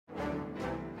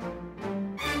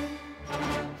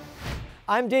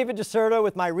I'm David DiCerto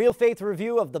with my Real Faith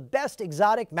review of the best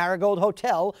exotic Marigold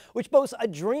Hotel, which boasts a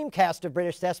dream cast of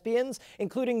British thespians,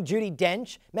 including Judi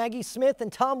Dench, Maggie Smith,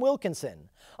 and Tom Wilkinson.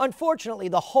 Unfortunately,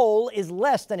 the whole is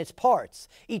less than its parts.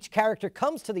 Each character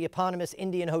comes to the eponymous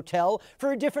Indian hotel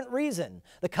for a different reason,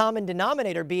 the common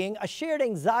denominator being a shared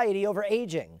anxiety over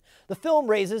aging. The film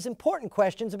raises important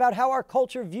questions about how our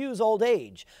culture views old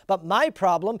age, but my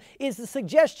problem is the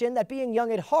suggestion that being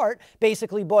young at heart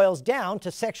basically boils down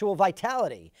to sexual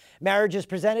vitality. Marriage is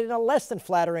presented in a less than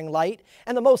flattering light,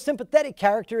 and the most sympathetic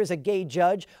character is a gay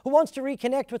judge who wants to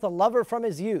reconnect with a lover from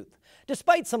his youth.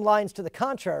 Despite some lines to the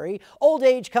contrary, old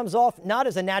age comes off not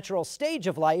as a natural stage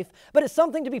of life, but as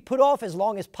something to be put off as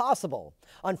long as possible.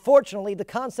 Unfortunately, the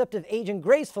concept of aging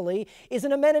gracefully is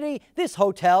an amenity this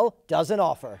hotel doesn't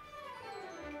offer.